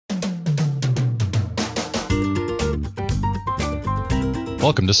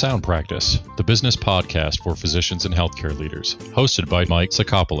Welcome to Sound Practice, the business podcast for physicians and healthcare leaders, hosted by Mike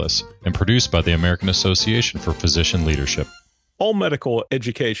Sakopoulos and produced by the American Association for Physician Leadership. All medical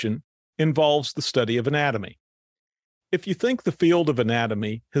education involves the study of anatomy. If you think the field of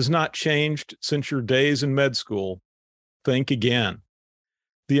anatomy has not changed since your days in med school, think again.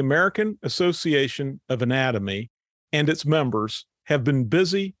 The American Association of Anatomy and its members have been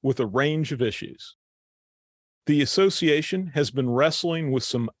busy with a range of issues. The association has been wrestling with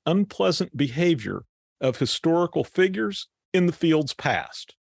some unpleasant behavior of historical figures in the field's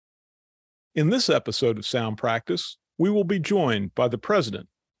past. In this episode of Sound Practice, we will be joined by the president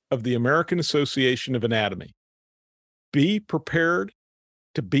of the American Association of Anatomy. Be prepared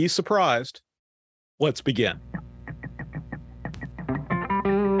to be surprised. Let's begin.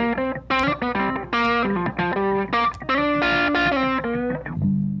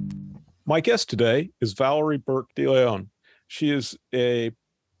 My guest today is Valerie DeLeon. She is a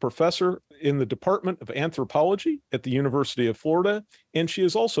professor in the Department of Anthropology at the University of Florida, and she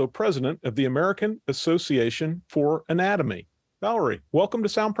is also president of the American Association for Anatomy. Valerie, welcome to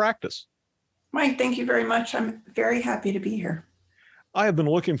Sound Practice. Mike, thank you very much. I'm very happy to be here. I have been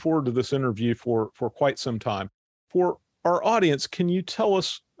looking forward to this interview for quite some time. For our audience, can you tell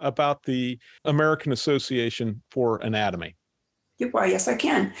us about the American Association for Anatomy? Why, yes, I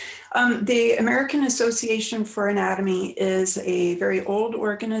can. The American Association for Anatomy is a very old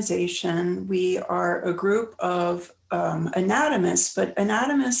organization. We are a group of anatomists, but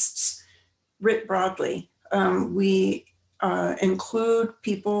anatomists writ broadly. We include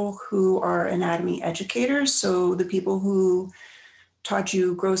people who are anatomy educators, so the people who taught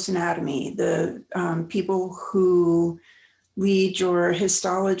you gross anatomy, the people who lead your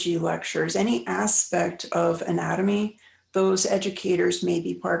histology lectures, any aspect of anatomy. Those educators may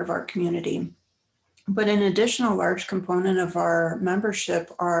be part of our community. But in addition, a large component of our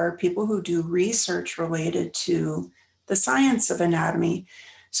membership are people who do research related to the science of anatomy.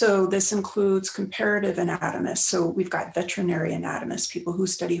 So this includes comparative anatomists. So we've got veterinary anatomists, people who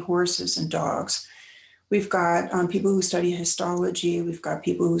study horses and dogs. We've got people who study histology. We've got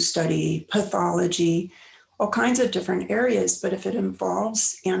people who study pathology, all kinds of different areas. But if it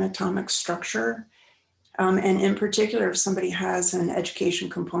involves anatomic structure, and in particular, if somebody has an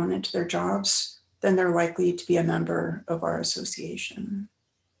education component to their jobs, then they're likely to be a member of our association.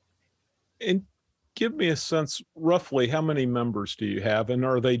 And give me a sense, roughly, how many members do you have? And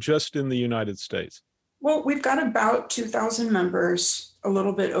are they just in the United States? Well, we've got about 2,000 members, a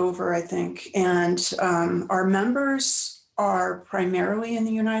little bit over, I think. And our members are primarily in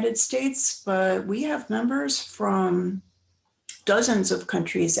the United States, but we have members from dozens of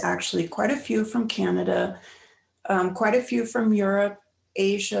countries, actually, quite a few from Canada, quite a few from Europe,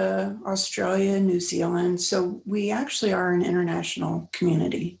 Asia, Australia, New Zealand. So we actually are an international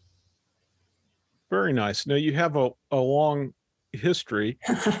community. Very nice. Now, you have a long history,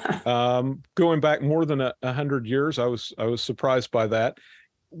 going back more than 100 years. I was surprised by that.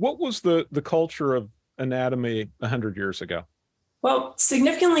 What was the culture of anatomy 100 years ago? Well,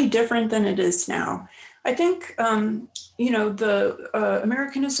 significantly different than it is now. I think, the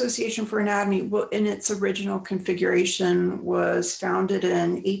American Association for Anatomy, in its original configuration, was founded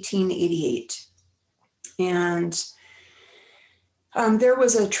in 1888. And there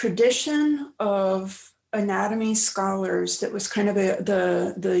was a tradition of anatomy scholars that was kind of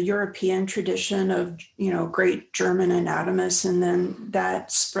the European tradition of, great German anatomists, and then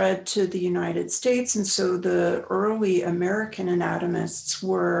that spread to the United States. And so the early American anatomists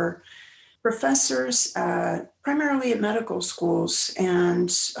were professors primarily at medical schools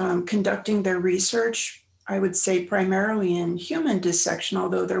and conducting their research, I would say primarily in human dissection,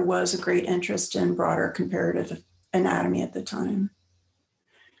 although there was a great interest in broader comparative anatomy at the time.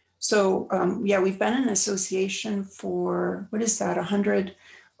 So we've been in association for,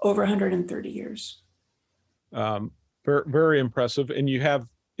 over 130 years. Very, very impressive. And you have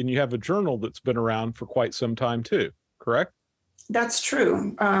a journal that's been around for quite some time too, correct? That's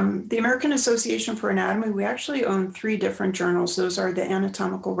true. The American Association for Anatomy, we actually own 3 different journals. Those are the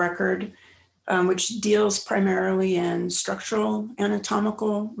Anatomical Record, which deals primarily in structural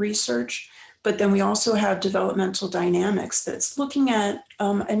anatomical research. But then we also have Developmental Dynamics that's looking at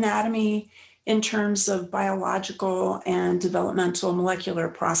anatomy in terms of biological and developmental molecular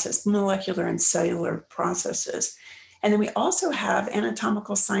and cellular processes. And then we also have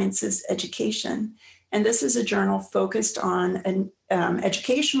Anatomical Sciences Education. And this is a journal focused on an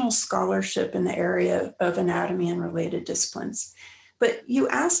educational scholarship in the area of anatomy and related disciplines. But you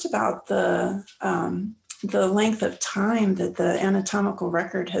asked about the length of time that the Anatomical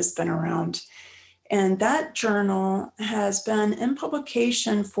Record has been around. And that journal has been in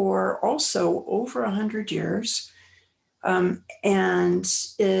publication for also over 100 years, and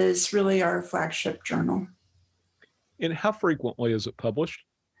is really our flagship journal. And how frequently is it published?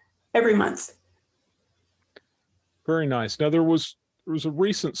 Every month. Very nice. Now, there was a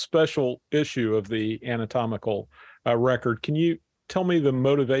recent special issue of the anatomical record. Can you tell me the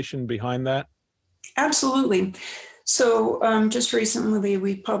motivation behind that? Absolutely. So just recently,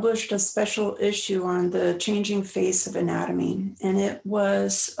 we published a special issue on the changing face of anatomy, and it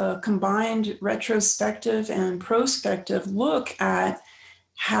was a combined retrospective and prospective look at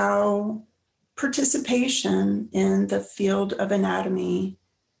how participation in the field of anatomy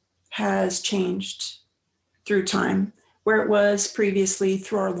has changed through time, where it was previously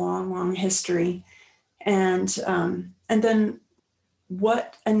through our long, long history, and then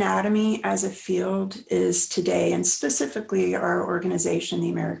what anatomy as a field is today, and specifically our organization, the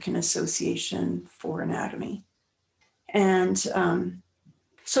American Association for Anatomy. And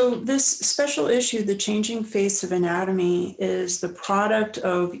so this special issue, The Changing Face of Anatomy, is the product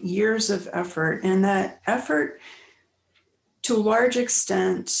of years of effort, and that effort, to a large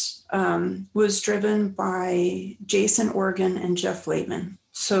extent, was driven by Jason Organ and Jeff Laitman.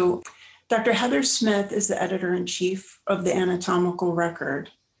 So Dr. Heather Smith is the editor-in-chief of the Anatomical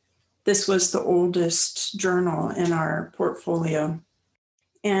Record. This was the oldest journal in our portfolio.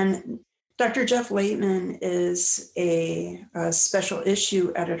 And Dr. Jeff Laitman is a special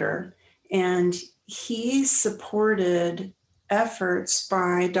issue editor, and he supported efforts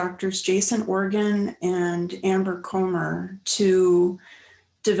by Drs. Jason Organ and Amber Comer to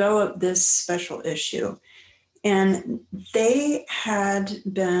develop this special issue. And they had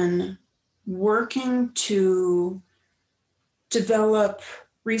been working to develop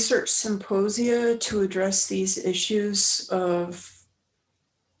research symposia to address these issues of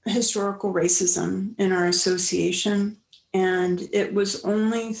historical racism in our association. And it was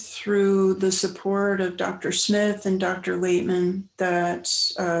only through the support of Dr. Smith and Dr. Laitman that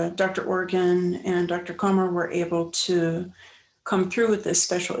Dr. Organ and Dr. Comer were able to come through with this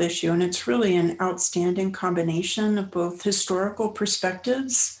special issue. And it's really an outstanding combination of both historical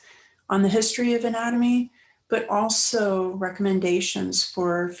perspectives on the history of anatomy, but also recommendations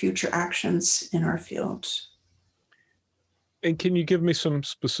for future actions in our field. And can you give me some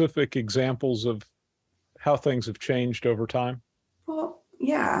specific examples of how things have changed over time? Well,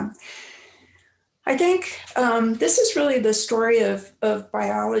 yeah. I think this is really the story of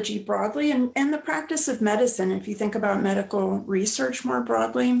biology broadly and the practice of medicine. If you think about medical research more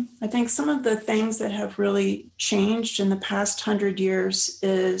broadly, I think some of the things that have really changed in the past 100 years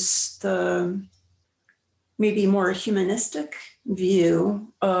is the maybe more humanistic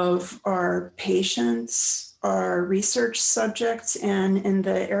view of our patients, our research subjects, and in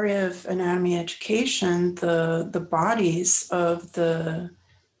the area of anatomy education, the bodies of the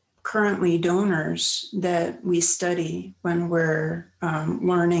currently donors that we study when we're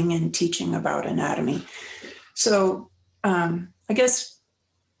learning and teaching about anatomy. So I guess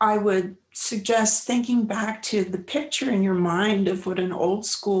I would suggest thinking back to the picture in your mind of what an old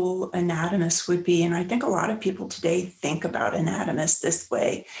school anatomist would be. And I think a lot of people today think about anatomists this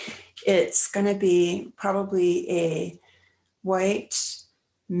way. It's going to be probably a white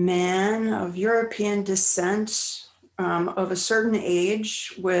man of European descent, of a certain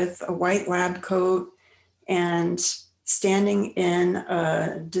age, with a white lab coat and standing in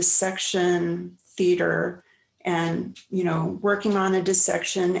a dissection theater and, working on a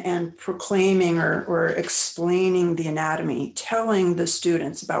dissection and proclaiming or explaining the anatomy, telling the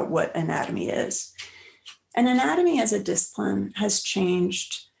students about what anatomy is. And anatomy as a discipline has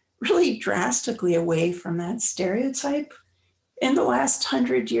changed really drastically away from that stereotype. In the last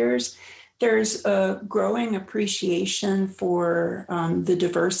 100 years, there's a growing appreciation for the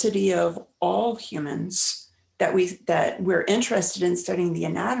diversity of all humans that we're interested in studying the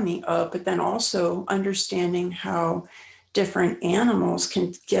anatomy of, but then also understanding how different animals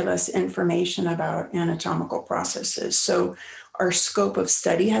can give us information about anatomical processes. So our scope of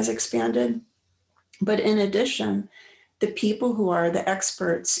study has expanded. But in addition, the people who are the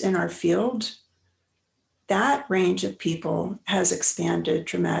experts in our field, that range of people has expanded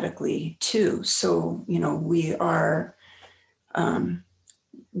dramatically too. So, we are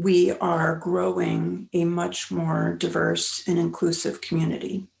growing a much more diverse and inclusive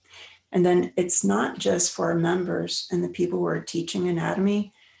community. And then it's not just for our members and the people who are teaching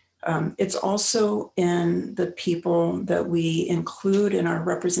anatomy. It's also in the people that we include in our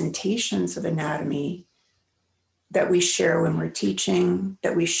representations of anatomy that we share when we're teaching,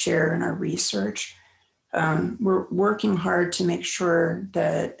 that we share in our research. We're working hard to make sure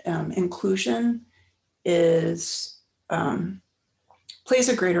that inclusion plays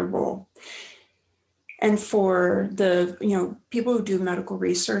a greater role. And for the people who do medical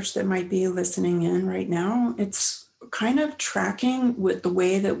research that might be listening in right now, it's kind of tracking with the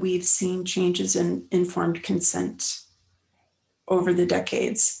way that we've seen changes in informed consent over the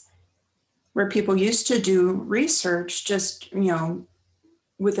decades, where people used to do research just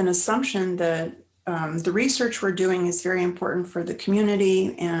with an assumption that the research we're doing is very important for the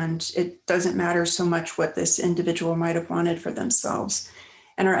community, and it doesn't matter so much what this individual might have wanted for themselves.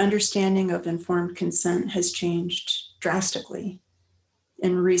 And our understanding of informed consent has changed drastically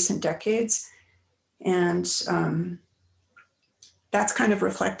in recent decades. And that's kind of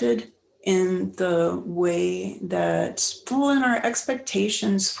reflected in the way that, in our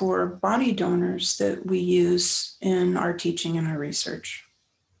expectations for body donors that we use in our teaching and our research.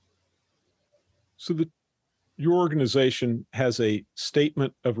 So your organization has a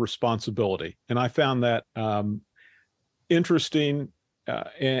statement of responsibility, and I found that interesting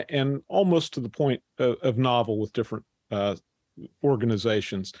and almost to the point of novel with different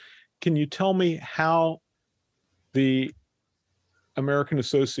organizations. Can you tell me how the American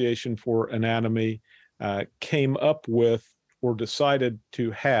Association for Anatomy came up with or decided to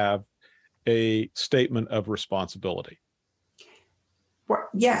have a statement of responsibility? Well,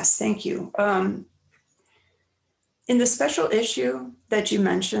 yes, thank you. In the special issue that you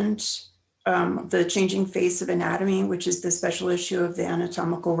mentioned, the Changing Face of Anatomy, which is the special issue of the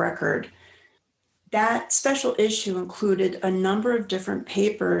Anatomical Record, that special issue included a number of different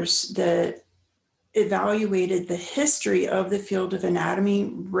papers that evaluated the history of the field of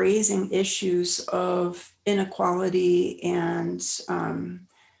anatomy, raising issues of inequality and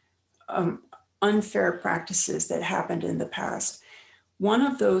unfair practices that happened in the past. One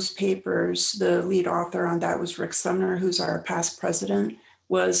of those papers, the lead author on that was Rick Sumner, who's our past president,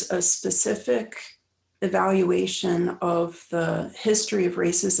 was a specific evaluation of the history of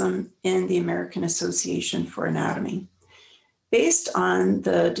racism in the American Association for Anatomy. Based on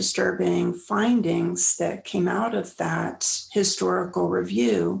the disturbing findings that came out of that historical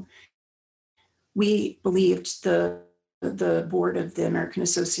review, we believed the board of the American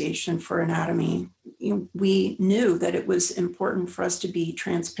Association for Anatomy, we knew that it was important for us to be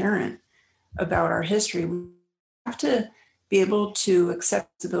transparent about our history. We have to be able to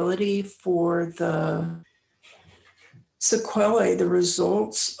accept responsibility for the sequelae, the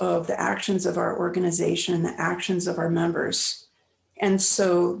results of the actions of our organization, the actions of our members. And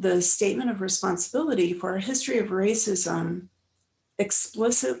so the statement of responsibility for our history of racism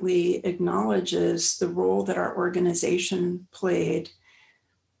explicitly acknowledges the role that our organization played.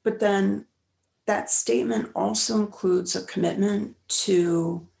 But then that statement also includes a commitment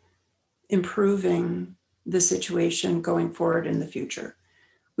to improving the situation going forward in the future.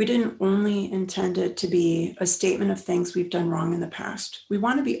 We didn't only intend it to be a statement of things we've done wrong in the past. We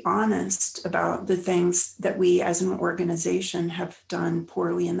want to be honest about the things that we as an organization have done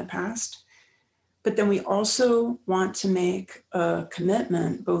poorly in the past. But then we also want to make a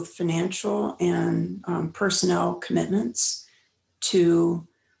commitment, both financial and personnel commitments, to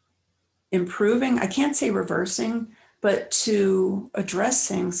improving, I can't say reversing, but to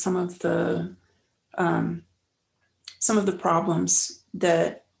addressing some of the problems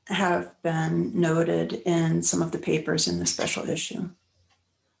that have been noted in some of the papers in the special issue.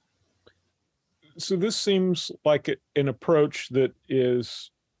 So this seems like an approach that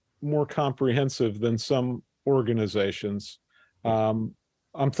is more comprehensive than some organizations. I'm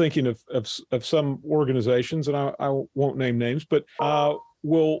thinking of some organizations, and I won't name names, but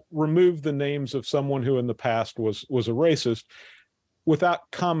will remove the names of someone who in the past was a racist without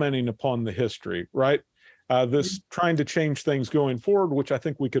commenting upon the history, right? This trying to change things going forward, which I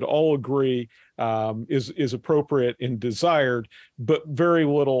think we could all agree is appropriate and desired, but very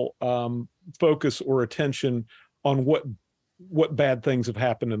little focus or attention on what bad things have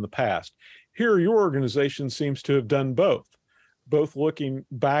happened in the past. Here, your organization seems to have done both looking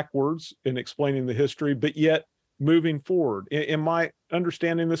backwards and explaining the history, but yet moving forward. Am I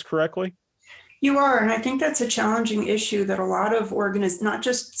understanding this correctly? You are, and I think that's a challenging issue that a lot of not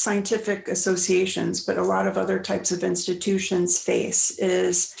just scientific associations, but a lot of other types of institutions face,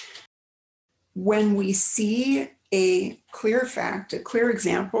 is when we see a clear fact, a clear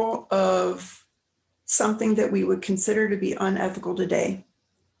example of something that we would consider to be unethical today.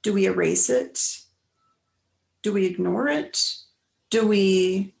 Do we erase it? Do we ignore it? Do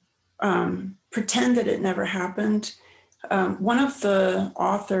we pretend that it never happened? One of the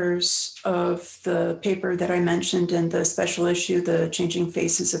authors of the paper that I mentioned in the special issue, The Changing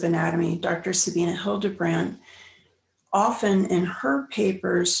Faces of Anatomy, Dr. Sabina Hildebrandt, often in her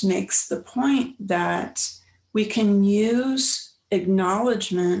papers makes the point that we can use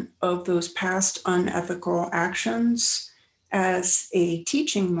acknowledgement of those past unethical actions as a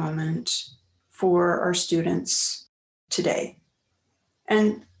teaching moment for our students today.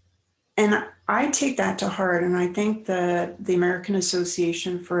 And I take that to heart, and I think that the American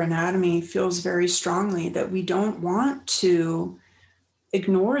Association for Anatomy feels very strongly that we don't want to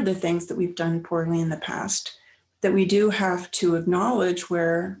ignore the things that we've done poorly in the past, that we do have to acknowledge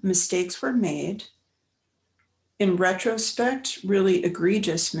where mistakes were made, in retrospect, really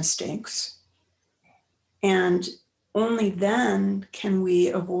egregious mistakes. And only then can we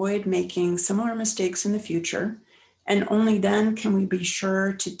avoid making similar mistakes in the future. And only then can we be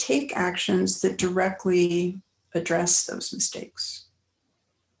sure to take actions that directly address those mistakes.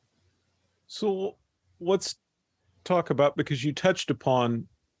 So let's talk about, because you touched upon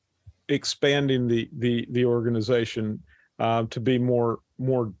expanding the organization to be more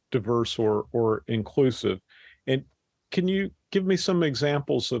diverse or inclusive. And can you give me some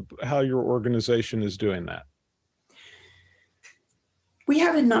examples of how your organization is doing that? We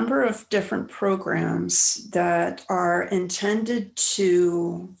have a number of different programs that are intended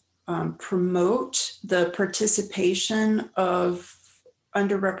to promote the participation of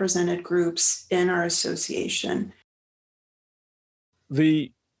underrepresented groups in our association.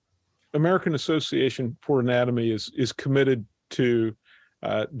 The American Association for Anatomy is committed to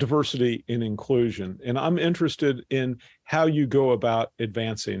diversity and inclusion, and I'm interested in how you go about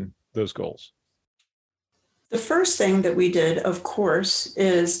advancing those goals. The first thing that we did, of course,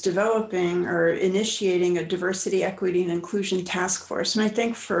 is developing or initiating a diversity, equity, and inclusion task force. And I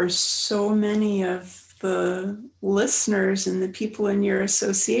think for so many of the listeners and the people in your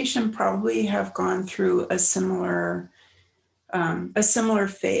association probably have gone through a similar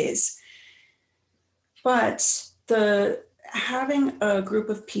phase. But having a group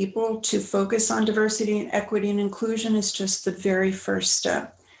of people to focus on diversity and equity and inclusion is just the very first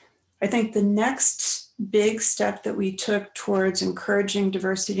step. I think the next big step that we took towards encouraging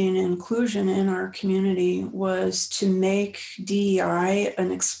diversity and inclusion in our community was to make DEI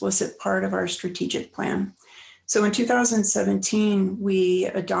an explicit part of our strategic plan. So in 2017, we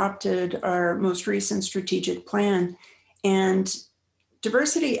adopted our most recent strategic plan, and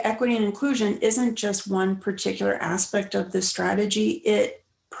diversity, equity, and inclusion isn't just one particular aspect of the strategy. It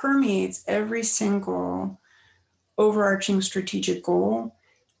permeates every single overarching strategic goal.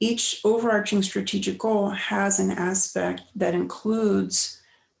 Each overarching strategic goal has an aspect that includes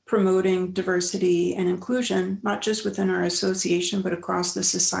promoting diversity and inclusion, not just within our association, but across the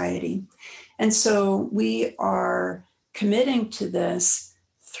society. And so we are committing to this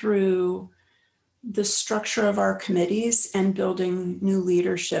through the structure of our committees and building new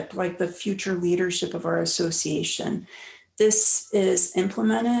leadership, like the future leadership of our association. This is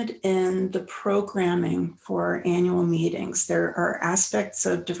implemented in the programming for annual meetings. There are aspects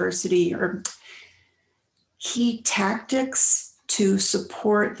of diversity or key tactics to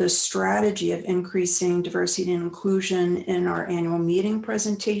support the strategy of increasing diversity and inclusion in our annual meeting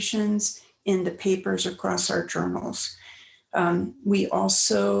presentations, in the papers across our journals. The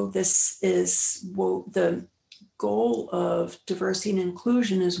goal of diversity and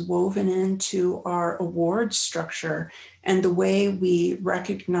inclusion is woven into our award structure and the way we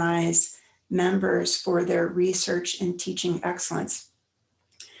recognize members for their research and teaching excellence.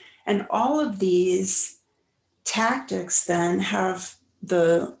 And all of these tactics then have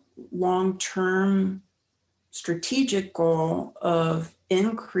the long-term strategic goal of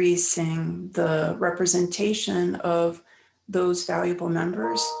increasing the representation of those valuable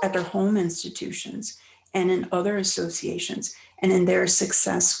members at their home institutions and in other associations, and in their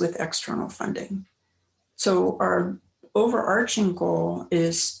success with external funding. So our overarching goal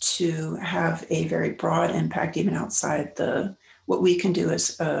is to have a very broad impact even outside what we can do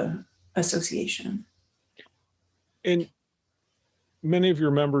as an association. And many of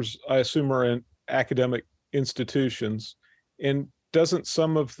your members, I assume, are in academic institutions. And doesn't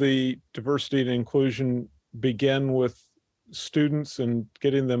some of the diversity and inclusion begin with students and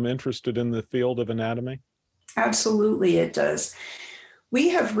getting them interested in the field of anatomy? Absolutely, it does. We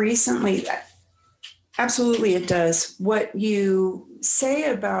have recently, absolutely, it does. What you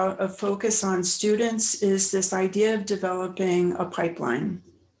say about a focus on students is this idea of developing a pipeline.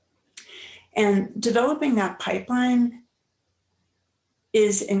 And developing that pipeline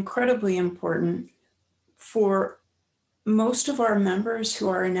is incredibly important for most of our members who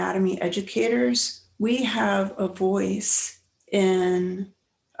are anatomy educators. We have a voice in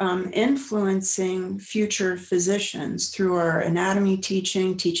influencing future physicians through our anatomy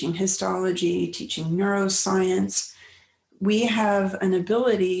teaching histology, teaching neuroscience. we have an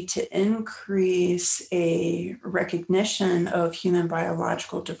ability to increase a recognition of human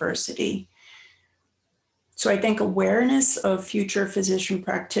biological diversity. So I think awareness of future physician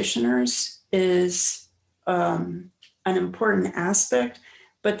practitioners is an important aspect,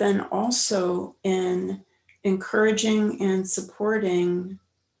 but then also in encouraging and supporting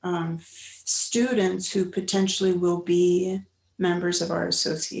students who potentially will be members of our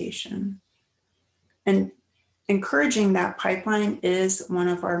association. And encouraging that pipeline is one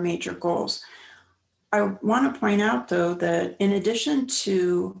of our major goals. I want to point out, though, that in addition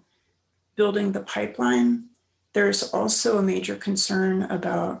to building the pipeline, there's also a major concern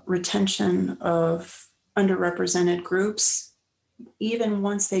about retention of underrepresented groups, even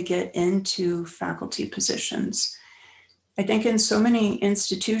once they get into faculty positions. I think in so many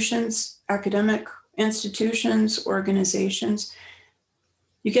institutions, academic institutions, organizations,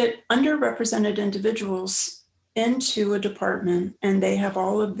 you get underrepresented individuals into a department and they have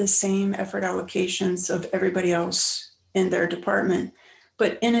all of the same effort allocations of everybody else in their department.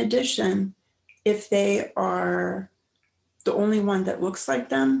 But in addition, if they are the only one that looks like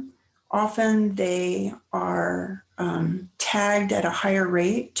them, often they are tagged at a higher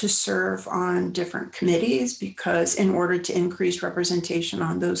rate to serve on different committees, because in order to increase representation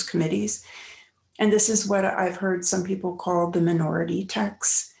on those committees. And this is what I've heard some people call the minority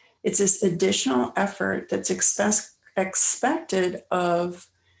tax. It's this additional effort that's expected of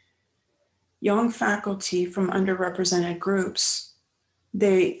young faculty from underrepresented groups.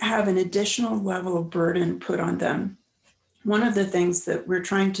 They have an additional level of burden put on them. One of the things that we're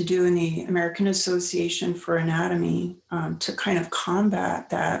trying to do in the American Association for Anatomy to kind of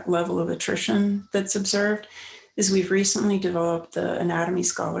combat that level of attrition that's observed is we've recently developed the Anatomy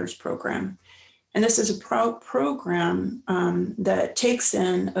Scholars Program. And this is a program that takes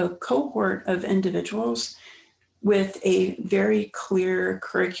in a cohort of individuals with a very clear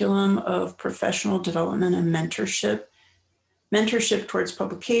curriculum of professional development and mentorship towards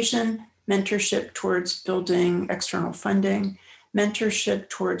publication, mentorship towards building external funding, mentorship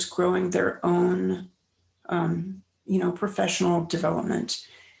towards growing their own, professional development.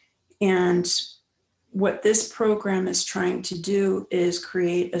 And what this program is trying to do is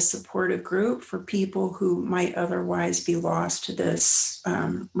create a supportive group for people who might otherwise be lost to this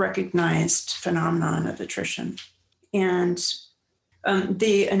recognized phenomenon of attrition. And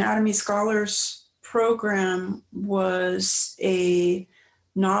the Anatomy Scholars Program was a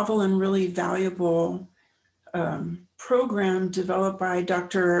novel and really valuable program developed by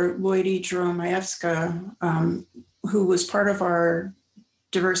Dr. Lloydie Jeromajewska, who was part of our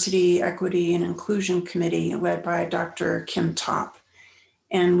Diversity, Equity, and Inclusion Committee led by Dr. Kim Top.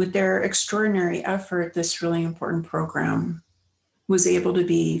 And with their extraordinary effort, this really important program was able to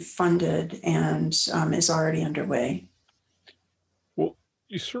be funded and is already underway. Well,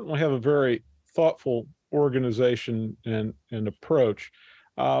 you certainly have a very thoughtful organization and approach.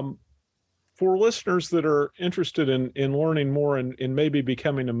 For listeners that are interested in learning more and maybe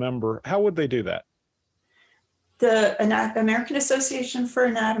becoming a member, how would they do that? The American Association for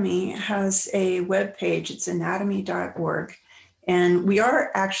Anatomy has a webpage. It's anatomy.org. And we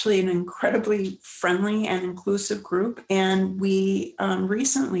are actually an incredibly friendly and inclusive group. And we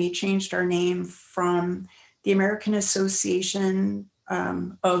recently changed our name from the American Association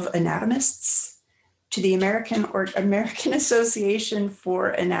of Anatomists to the American Association for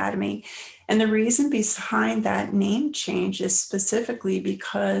Anatomy. And the reason behind that name change is specifically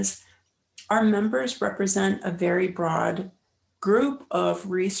because our members represent a very broad group of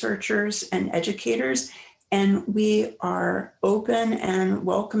researchers and educators, and we are open and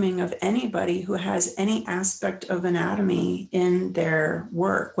welcoming of anybody who has any aspect of anatomy in their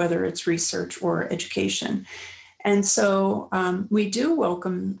work, whether it's research or education. And so we do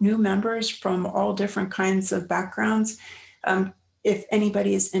welcome new members from all different kinds of backgrounds. If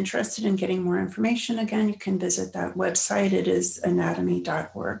anybody is interested in getting more information, again, you can visit that website. It is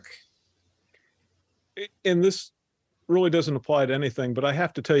anatomy.org. And this really doesn't apply to anything, but I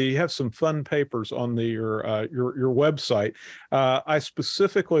have to tell you, you have some fun papers on your website. I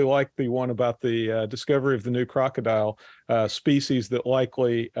specifically like the one about the discovery of the new crocodile species that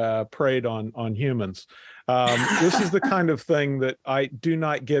likely preyed on humans. This is the kind of thing that I do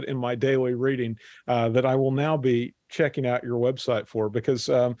not get in my daily reading that I will now be checking out your website for, because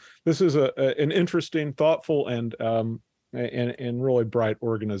this is an interesting, thoughtful, and really bright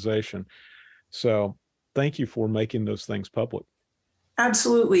organization. So thank you for making those things public.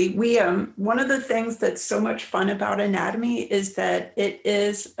 Absolutely. We one of the things that's so much fun about anatomy is that it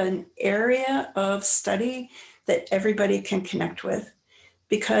is an area of study that everybody can connect with,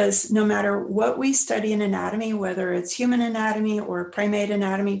 because no matter what we study in anatomy, whether it's human anatomy or primate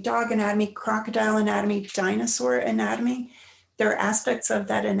anatomy, dog anatomy, crocodile anatomy, dinosaur anatomy, there are aspects of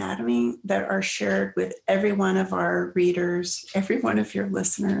that anatomy that are shared with every one of our readers, every one of your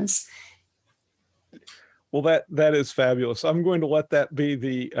listeners. Well, that is fabulous. I'm going to let that be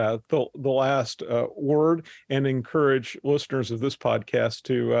the last word, and encourage listeners of this podcast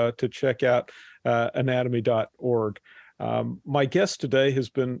to check out anatomy.org. My guest today has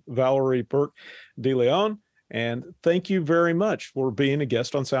been Valerie Burke DeLeon, and thank you very much for being a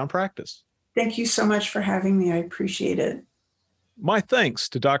guest on Sound Practice. Thank you so much for having me. I appreciate it. My thanks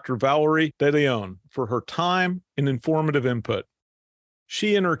to Dr. Valerie DeLeon for her time and informative input.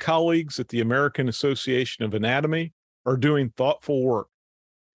 She and her colleagues at the American Association of Anatomy are doing thoughtful work.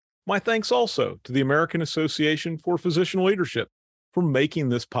 My thanks also to the American Association for Physician Leadership for making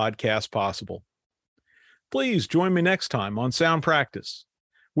this podcast possible. Please join me next time on Sound Practice.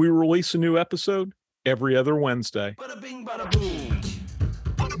 We release a new episode every other Wednesday. Bada bing, bada boom.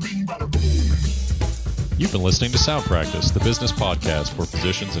 Bada bing, bada boom. You've been listening to Sound Practice, the business podcast for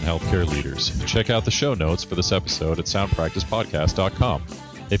physicians and healthcare leaders. Check out the show notes for this episode at soundpracticepodcast.com.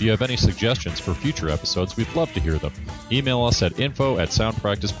 If you have any suggestions for future episodes, we'd love to hear them. Email us at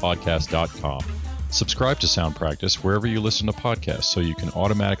info@soundpracticepodcast.com. Subscribe to Sound Practice wherever you listen to podcasts so you can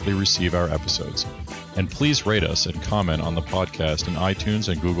automatically receive our episodes. And please rate us and comment on the podcast in iTunes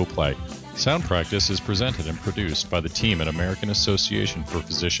and Google Play. Sound Practice is presented and produced by the team at American Association for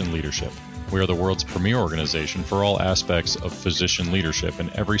Physician Leadership. We are the world's premier organization for all aspects of physician leadership in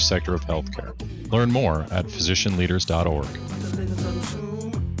every sector of healthcare. Learn more at physicianleaders.org.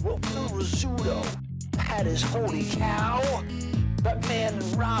 That is holy cow. Batman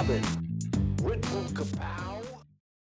and Robin. Red Bull Kapow.